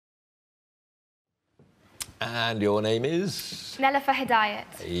And your name is? Nella for Hidayat.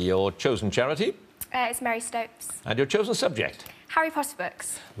 Your chosen charity? It's Mary Stopes. And your chosen subject? Harry Potter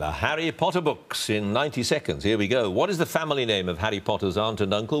books. The Harry Potter books in 90 seconds. Here we go. What is the family name of Harry Potter's aunt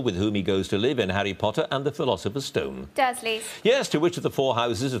and uncle with whom he goes to live in Harry Potter and the Philosopher's Stone? Dursleys. Yes, to which of the 4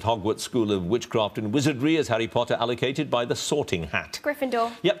 houses at Hogwarts School of Witchcraft and Wizardry is Harry Potter allocated by the Sorting Hat?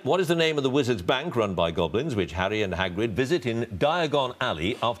 Gryffindor. Yep. What is the name of the Wizard's Bank run by goblins which Harry and Hagrid visit in Diagon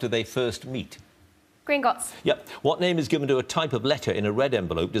Alley after they first meet? Gringotts. Yep. What name is given to a type of letter in a red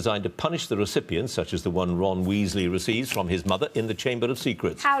envelope designed to punish the recipient, such as the one Ron Weasley receives from his mother in the Chamber of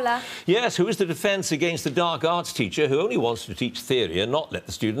Secrets? Howler. Yes. Who is the defence against the dark arts teacher who only wants to teach theory and not let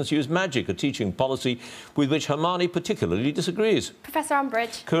the students use magic, a teaching policy with which Hermione particularly disagrees? Professor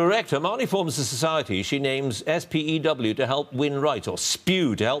Umbridge. Correct. Hermione forms a society she names SPEW to help win rights, or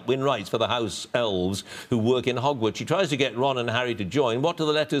SPEW to help win rights for the house elves who work in Hogwarts. She tries to get Ron and Harry to join. What do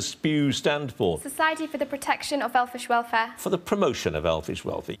the letters SPEW stand for? Society for the Protection of Elfish Welfare. For the promotion of elfish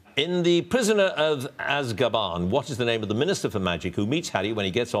welfare. In The Prisoner of Azkaban, what is the name of the Minister for Magic who meets Harry when he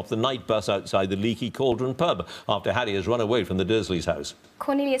gets off the night bus outside the Leaky Cauldron pub after Harry has run away from the Dursleys' house?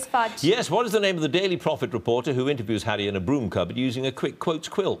 Cornelius Fudge. Yes. What is the name of the Daily Prophet reporter who interviews Harry in a broom cupboard using a quick quotes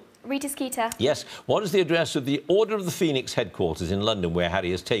quill? Rita Skeeter. Yes. What is the address of the Order of the Phoenix headquarters in London where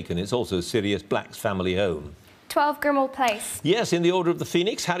Harry is taken? It's also Sirius Black's family home. 12 Grimmauld Place. Yes, in the Order of the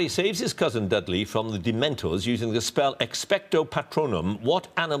Phoenix, Harry saves his cousin Dudley from the Dementors using the spell Expecto Patronum. What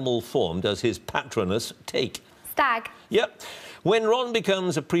animal form does his patronus take? Stag. Yep. When Ron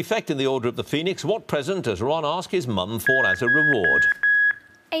becomes a prefect in the Order of the Phoenix, what present does Ron ask his mum for as a reward?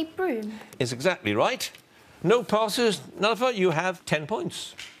 A broom. Is exactly right. No passes, Nullifer, you have 10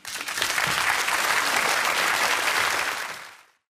 points.